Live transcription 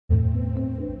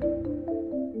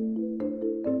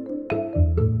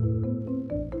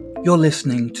You're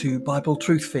listening to Bible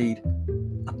Truth Feed,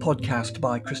 a podcast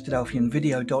by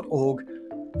Christadelphianvideo.org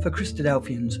for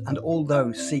Christadelphians and all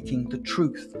those seeking the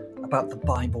truth about the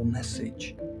Bible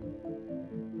message.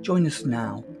 Join us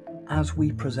now as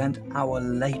we present our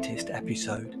latest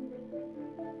episode.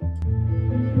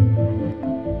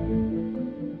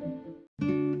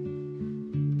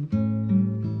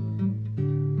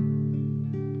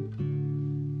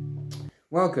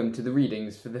 Welcome to the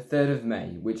readings for the 3rd of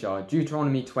May, which are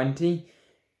Deuteronomy 20,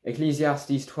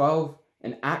 Ecclesiastes 12,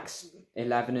 and Acts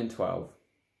 11 and 12.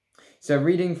 So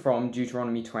reading from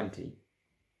Deuteronomy 20.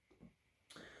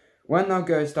 When thou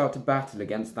goest out to battle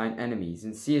against thine enemies,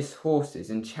 and seest horses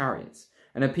and chariots,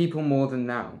 and a people more than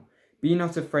thou, be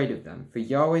not afraid of them, for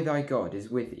Yahweh thy God is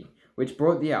with thee, which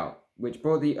brought thee up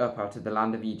out of the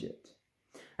land of Egypt.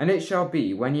 And it shall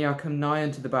be, when ye are come nigh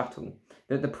unto the battle,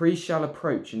 that the priest shall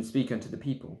approach and speak unto the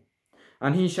people.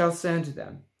 And he shall say unto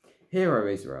them, Hear, O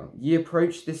Israel, ye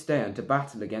approach this day unto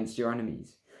battle against your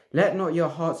enemies. Let not your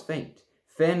hearts faint,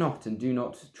 fear not and do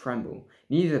not tremble,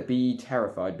 neither be ye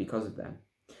terrified because of them.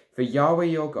 For Yahweh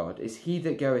your God is he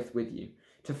that goeth with you,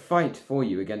 to fight for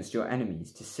you against your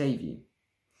enemies, to save you.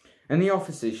 And the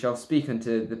officers shall speak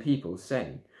unto the people,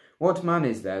 saying, What man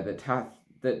is there that hath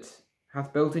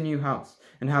built a new house,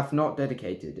 and hath not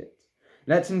dedicated it?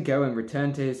 Let him go and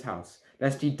return to his house,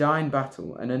 lest he die in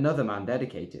battle, and another man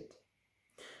dedicate it.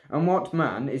 And what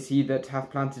man is he that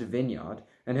hath planted a vineyard,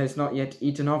 and has not yet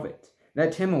eaten of it?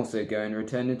 Let him also go and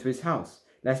return into his house,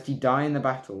 lest he die in the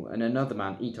battle, and another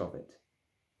man eat of it.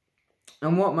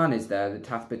 And what man is there that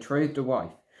hath betrothed a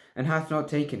wife, and hath not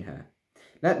taken her?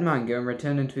 Let man go and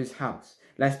return into his house,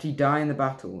 lest he die in the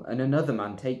battle, and another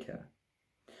man take her.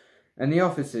 And the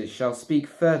officers shall speak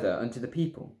further unto the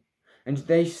people. And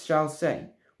they shall say,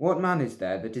 What man is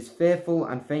there that is fearful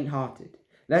and faint-hearted?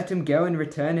 Let him go and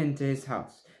return into his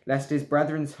house, lest his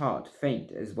brethren's heart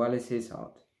faint as well as his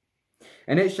heart.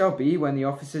 And it shall be, when the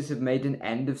officers have made an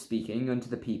end of speaking unto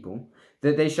the people,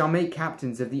 that they shall make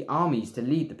captains of the armies to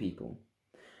lead the people.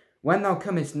 When thou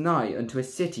comest nigh unto a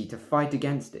city to fight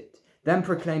against it, then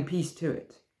proclaim peace to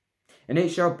it. And it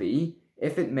shall be,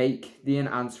 if it make thee an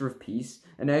answer of peace,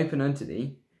 and open unto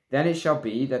thee, then it shall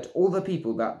be that all the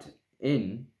people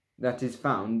that is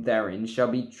found therein shall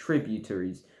be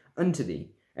tributaries unto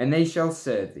thee, and they shall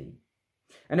serve thee.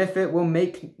 And if it will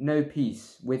make no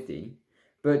peace with thee,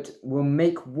 but will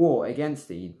make war against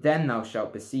thee, then thou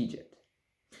shalt besiege it.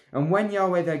 And when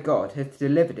Yahweh thy God hath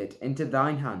delivered it into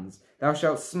thine hands, thou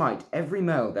shalt smite every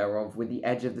male thereof with the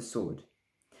edge of the sword.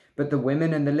 But the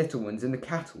women and the little ones and the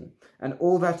cattle, and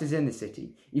all that is in the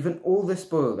city, even all the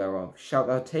spoil thereof, shalt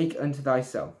thou take unto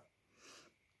thyself.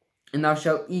 And thou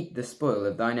shalt eat the spoil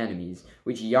of thine enemies,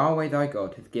 which Yahweh thy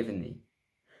God hath given thee.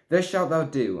 Thus shalt thou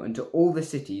do unto all the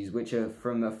cities which are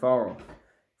from afar off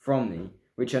from thee,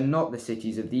 which are not the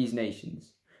cities of these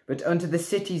nations, but unto the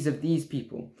cities of these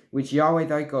people, which Yahweh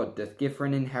thy God doth give for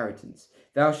an inheritance,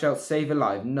 thou shalt save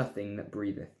alive nothing that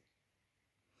breatheth.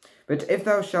 But if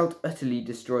thou shalt utterly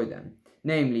destroy them,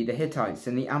 namely the Hittites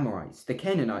and the Amorites, the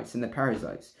Canaanites and the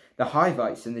Perizzites, the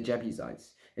Hivites and the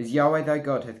Jebusites, as Yahweh thy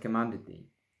God hath commanded thee,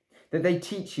 that they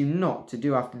teach you not to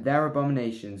do after their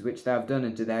abominations which they have done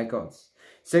unto their gods,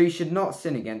 so you should not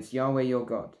sin against Yahweh your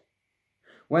God.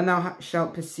 When thou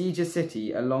shalt besiege a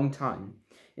city a long time,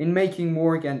 in making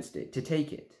war against it, to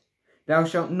take it, thou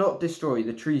shalt not destroy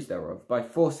the trees thereof by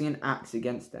forcing an axe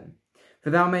against them, for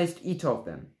thou mayest eat of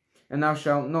them, and thou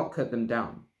shalt not cut them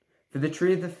down. For the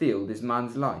tree of the field is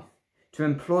man's life, to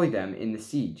employ them in the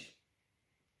siege.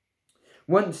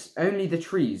 Once only the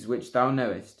trees which thou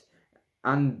knowest,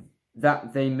 and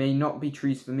that they may not be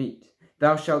trees for meat,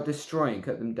 thou shalt destroy and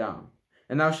cut them down.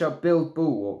 And thou shalt build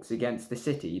bulwarks against the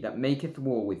city that maketh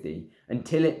war with thee,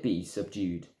 until it be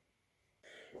subdued.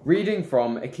 Reading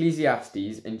from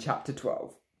Ecclesiastes in chapter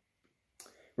 12.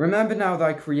 Remember now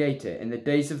thy Creator in the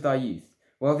days of thy youth,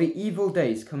 while the evil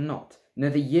days come not, nor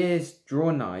the years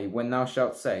draw nigh, when thou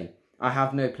shalt say, I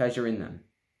have no pleasure in them.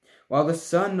 While the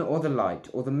sun or the light,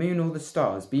 or the moon or the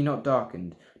stars be not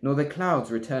darkened, nor the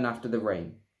clouds return after the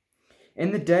rain.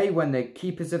 In the day when the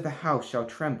keepers of the house shall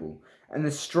tremble, and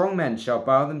the strong men shall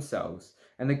bow themselves,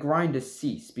 and the grinders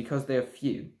cease, because they are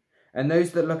few, and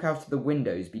those that look out of the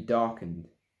windows be darkened.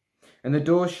 And the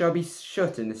doors shall be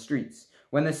shut in the streets,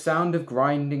 when the sound of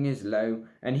grinding is low,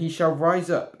 and he shall rise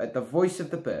up at the voice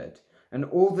of the bird, and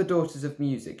all the daughters of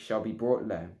music shall be brought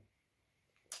low.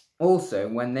 Also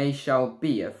when they shall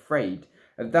be afraid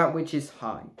of that which is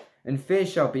high, and fear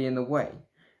shall be in the way,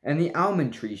 and the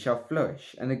almond tree shall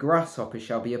flourish, and the grasshopper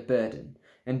shall be a burden,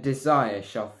 and desire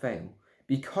shall fail,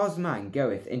 because man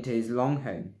goeth into his long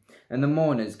home, and the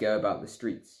mourners go about the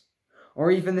streets.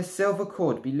 or even the silver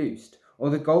cord be loosed, or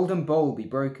the golden bowl be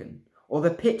broken, or the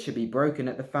pitcher be broken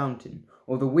at the fountain,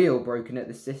 or the wheel broken at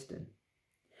the cistern.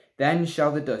 Then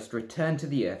shall the dust return to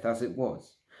the earth as it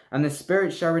was, and the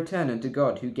spirit shall return unto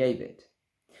God who gave it.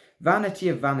 Vanity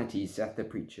of vanities, saith the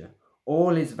preacher,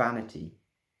 all is vanity.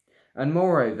 And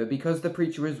moreover, because the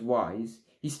preacher was wise,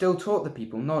 he still taught the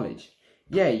people knowledge.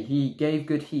 Yea, he gave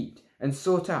good heed, and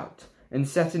sought out, and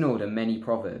set in order many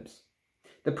proverbs.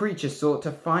 The preacher sought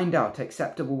to find out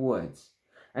acceptable words,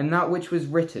 and that which was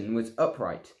written was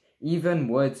upright, even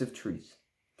words of truth.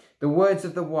 The words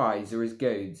of the wise are as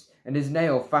goads, and as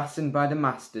nail fastened by the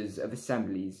masters of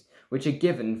assemblies, which are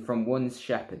given from one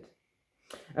shepherd.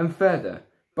 And further,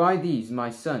 by these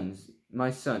my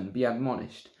son, be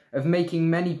admonished, of making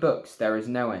many books there is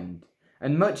no end,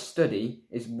 and much study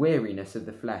is weariness of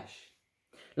the flesh.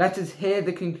 Let us hear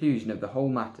the conclusion of the whole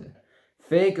matter.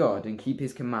 Fear God and keep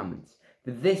his commandments,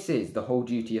 for this is the whole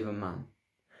duty of a man.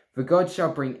 For God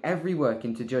shall bring every work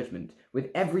into judgment, with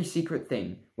every secret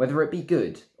thing, whether it be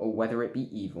good or whether it be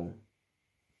evil.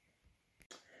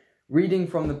 Reading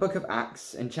from the book of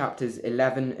Acts in chapters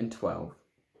 11 and 12.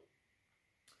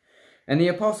 And the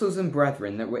apostles and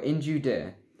brethren that were in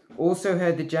Judea also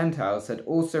heard the Gentiles had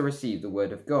also received the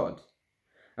word of God.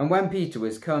 And when Peter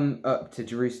was come up to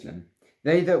Jerusalem,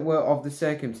 they that were of the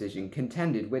circumcision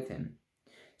contended with him,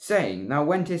 saying, Thou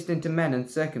wentest into men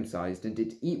uncircumcised, and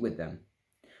didst eat with them.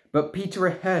 But Peter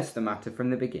rehearsed the matter from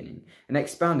the beginning, and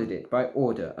expounded it by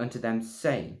order unto them,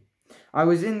 saying, I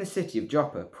was in the city of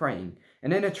Joppa praying,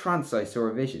 and in a trance I saw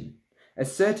a vision, a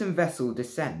certain vessel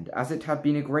descend, as it had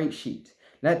been a great sheet,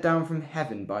 let down from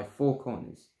heaven by four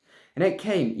corners, and it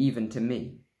came even to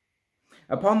me.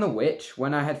 Upon the which,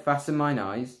 when I had fastened mine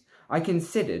eyes, I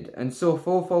considered, and saw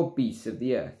fourfold beasts of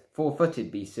the earth,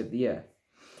 4-footed beasts of the earth,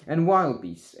 and wild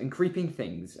beasts, and creeping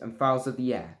things, and fowls of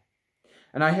the air.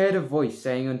 And I heard a voice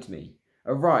saying unto me,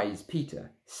 Arise,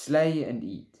 Peter, slay and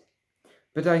eat.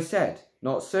 But I said,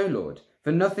 Not so, Lord,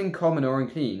 for nothing common or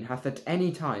unclean hath at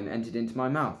any time entered into my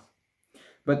mouth.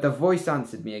 But the voice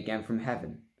answered me again from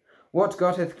heaven, What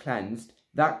God hath cleansed,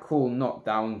 that call not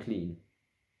thou unclean.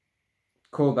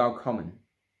 Call thou common.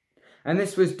 And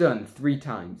this was done 3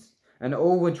 times, and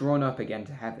all were drawn up again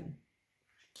to heaven.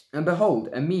 And behold,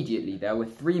 immediately there were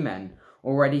 3 men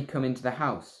already come into the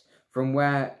house, from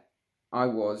where I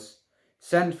was,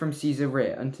 sent from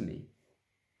Caesarea unto me.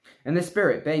 And the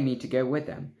Spirit bade me to go with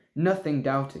them, nothing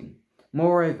doubting.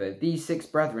 Moreover, these 6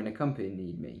 brethren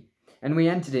accompanied me, and we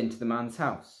entered into the man's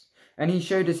house. And he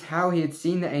showed us how he had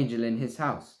seen the angel in his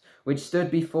house, which stood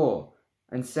before,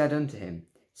 and said unto him,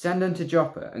 Send unto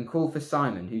Joppa, and call for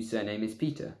Simon, whose surname is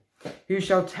Peter, who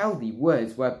shall tell thee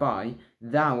words whereby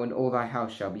thou and all thy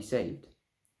house shall be saved.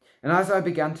 And as I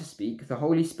began to speak, the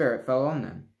Holy Spirit fell on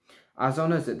them, as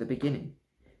on us at the beginning.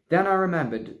 Then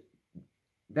remembered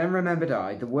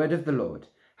I the word of the Lord,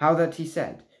 how that he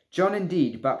said, John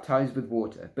indeed baptized with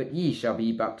water, but ye shall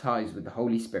be baptized with the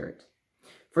Holy Spirit.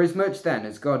 For as much then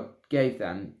as God gave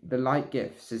them the like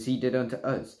gifts as he did unto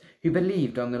us, who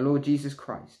believed on the Lord Jesus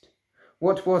Christ.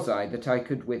 What was I that I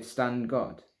could withstand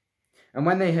God? And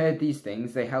when they heard these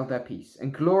things, they held their peace,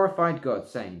 and glorified God,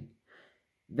 saying,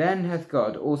 Then hath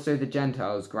God also the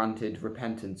Gentiles granted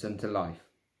repentance unto life.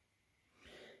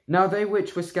 Now they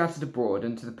which were scattered abroad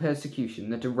unto the persecution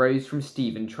that arose from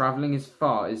Stephen, travelling as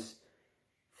far as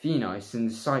Phoenice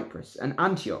and Cyprus, and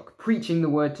Antioch, preaching the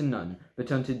word to none,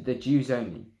 but unto the Jews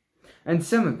only. And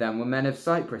some of them were men of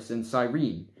Cyprus and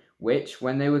Cyrene, which,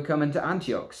 when they were come unto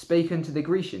Antioch, spake unto the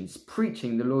Grecians,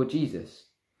 preaching the Lord Jesus.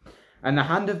 And the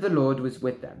hand of the Lord was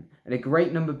with them, and a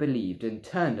great number believed, and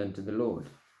turned unto the Lord.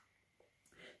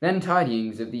 Then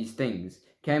tidings of these things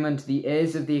came unto the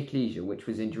ears of the ecclesia which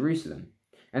was in Jerusalem,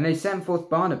 and they sent forth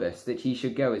Barnabas that he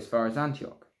should go as far as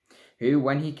Antioch, who,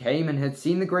 when he came and had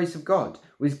seen the grace of God,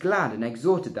 was glad and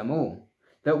exhorted them all,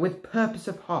 that with purpose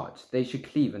of heart they should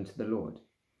cleave unto the Lord.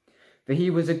 For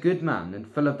he was a good man,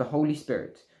 and full of the Holy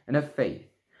Spirit, and of faith,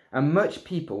 and much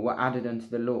people were added unto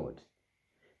the Lord.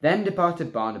 Then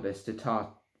departed Barnabas for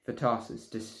Tarsus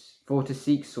for to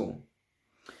seek Saul.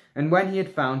 And when he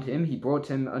had found him, he brought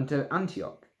him unto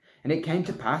Antioch. And it came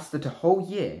to pass that a whole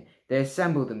year they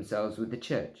assembled themselves with the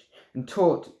church, and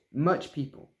taught much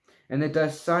people. And the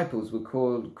disciples were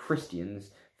called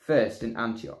Christians first in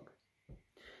Antioch.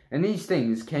 And in these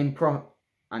days came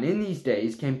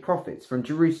prophets from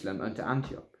Jerusalem unto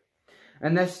Antioch.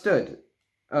 And there stood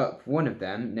up one of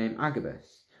them named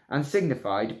Agabus, and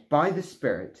signified by the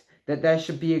Spirit that there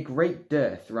should be a great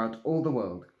dearth throughout all the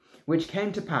world, which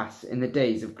came to pass in the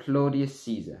days of Claudius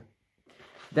Caesar.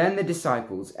 Then the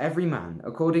disciples, every man,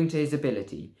 according to his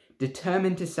ability,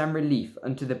 determined to send relief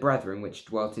unto the brethren which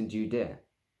dwelt in Judea.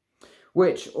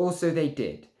 Which also they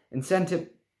did, and sent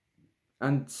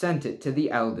it to the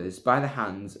elders by the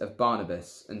hands of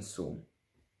Barnabas and Saul.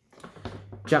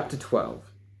 Chapter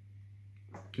 12.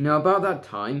 Now about that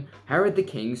time Herod the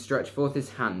king stretched forth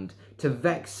his hand to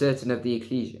vex certain of the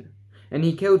ecclesia, and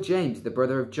he killed James the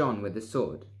brother of John with the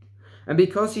sword. And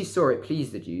because he saw it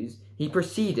pleased the Jews, he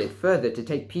proceeded further to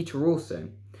take Peter also.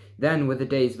 Then were the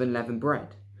days of unleavened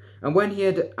bread. And when he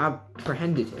had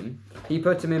apprehended him, he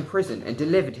put him in prison, and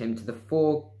delivered him to the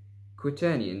 4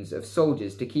 quaternions of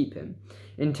soldiers to keep him,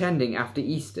 intending after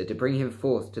Easter to bring him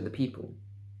forth to the people.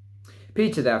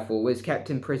 Peter therefore was kept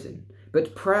in prison,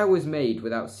 but prayer was made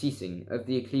without ceasing of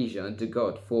the ecclesia unto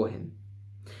God for him.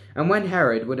 And when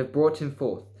Herod would have brought him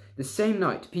forth, the same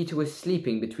night Peter was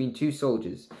sleeping between 2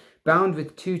 soldiers, bound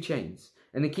with 2 chains,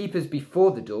 and the keepers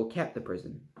before the door kept the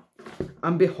prison.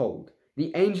 And behold,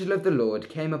 the angel of the Lord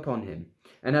came upon him,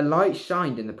 and a light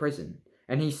shined in the prison.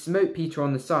 And he smote Peter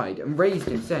on the side, and raised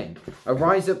him, saying,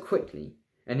 Arise up quickly.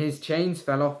 And his chains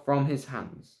fell off from his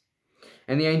hands.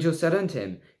 And the angel said unto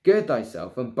him, Gird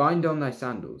thyself, and bind on thy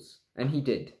sandals. And he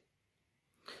did.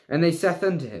 And he saith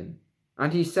unto him,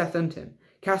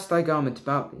 Cast thy garment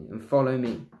about thee, and follow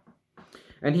me.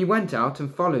 And he went out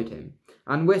and followed him,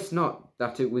 and wist not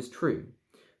that it was true,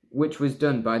 which was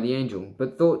done by the angel,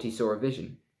 but thought he saw a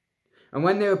vision. And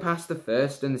when they were past the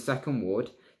first and the second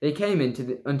ward, they came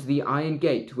unto the iron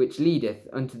gate which leadeth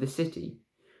unto the city,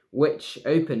 which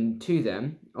opened to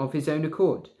them of his own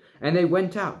accord. And they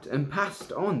went out, and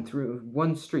passed on through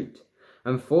one street,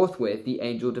 and forthwith the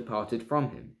angel departed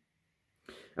from him.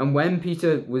 And when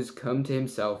Peter was come to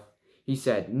himself, he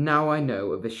said, Now I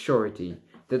know of a surety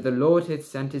that the Lord hath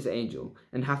sent his angel,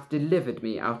 and hath delivered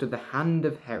me out of the hand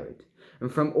of Herod,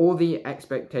 and from all the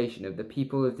expectation of the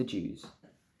people of the Jews.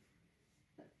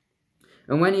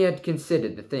 And when he had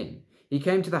considered the thing, he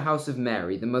came to the house of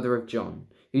Mary, the mother of John,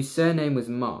 whose surname was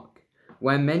Mark,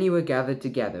 where many were gathered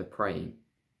together praying.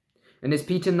 And as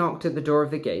Peter knocked at the door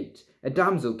of the gate, a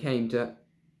damsel came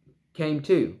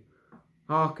to,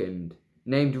 hearkened,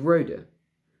 named Rhoda.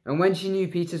 And when she knew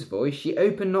Peter's voice, she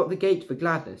opened not the gate for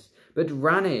gladness, but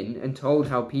ran in and told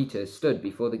how Peter stood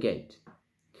before the gate.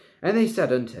 And they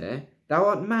said unto her, Thou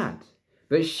art mad.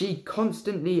 But she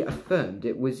constantly affirmed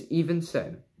it was even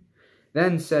so.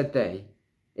 Then said they,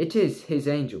 It is his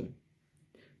angel.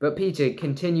 But Peter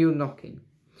continued knocking.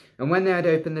 And when they had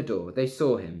opened the door, they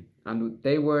saw him, and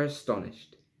they were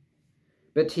astonished.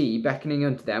 But he, beckoning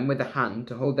unto them with a hand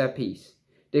to hold their peace,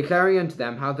 declaring unto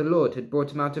them how the Lord had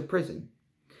brought him out of prison.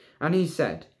 And he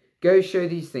said, Go show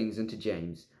these things unto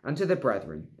James, and to the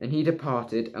brethren. And he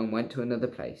departed, and went to another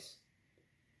place.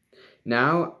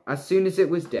 Now, as soon as it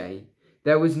was day,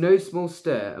 there was no small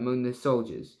stir among the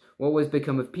soldiers, what was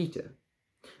become of Peter.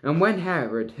 And when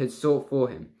Herod had sought for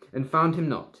him, and found him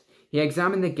not, he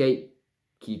examined the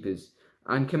gatekeepers,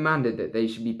 and commanded that they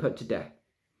should be put to death.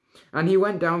 And he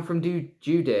went down from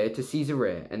Judea to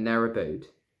Caesarea, and there abode.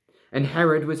 And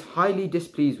Herod was highly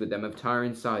displeased with them of Tyre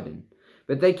and Sidon.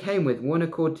 But they came with one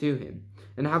accord to him,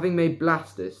 and having made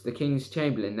Blastus, the king's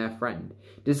chamberlain, their friend,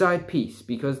 desired peace,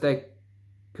 because their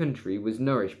country was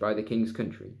nourished by the king's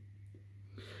country.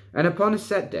 And upon a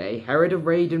set day, Herod,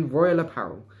 arrayed in royal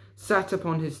apparel, sat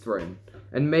upon his throne,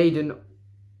 and made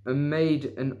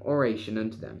an oration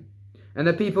unto them. And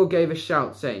the people gave a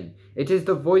shout, saying, It is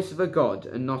the voice of a god,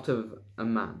 and not of a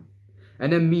man.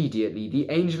 And immediately the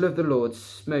angel of the Lord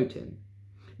smote him,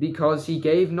 because he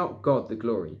gave not God the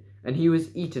glory, and he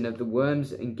was eaten of the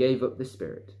worms, and gave up the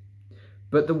spirit.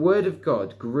 But the word of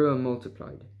God grew and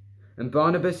multiplied. And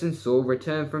Barnabas and Saul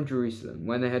returned from Jerusalem,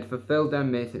 when they had fulfilled their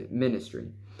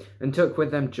ministry, and took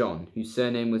with them John, whose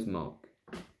surname was Mark.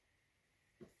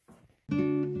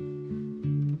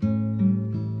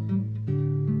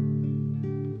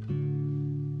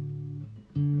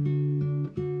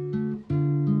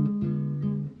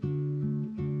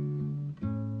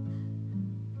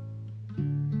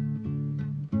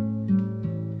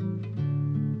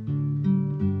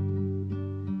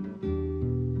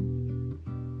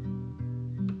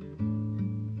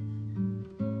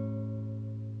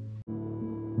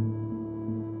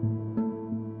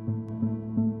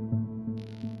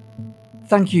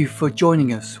 Thank you for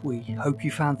joining us. We hope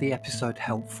you found the episode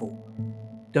helpful.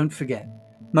 Don't forget,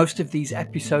 most of these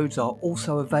episodes are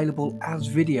also available as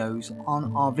videos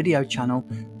on our video channel,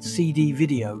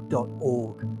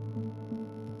 cdvideo.org.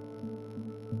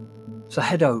 So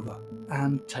head over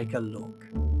and take a look.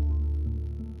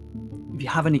 If you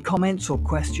have any comments or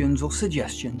questions or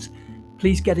suggestions,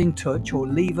 please get in touch or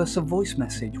leave us a voice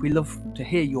message. We love to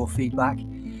hear your feedback.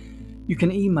 You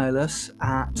can email us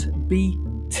at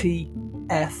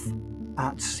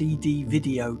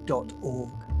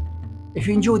btf@cdvideo.org. If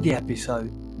you enjoyed the episode,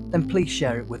 then please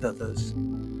share it with others.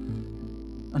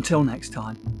 Until next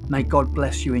time, may God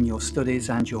bless you in your studies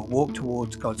and your walk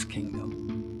towards God's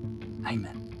kingdom.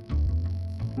 Amen.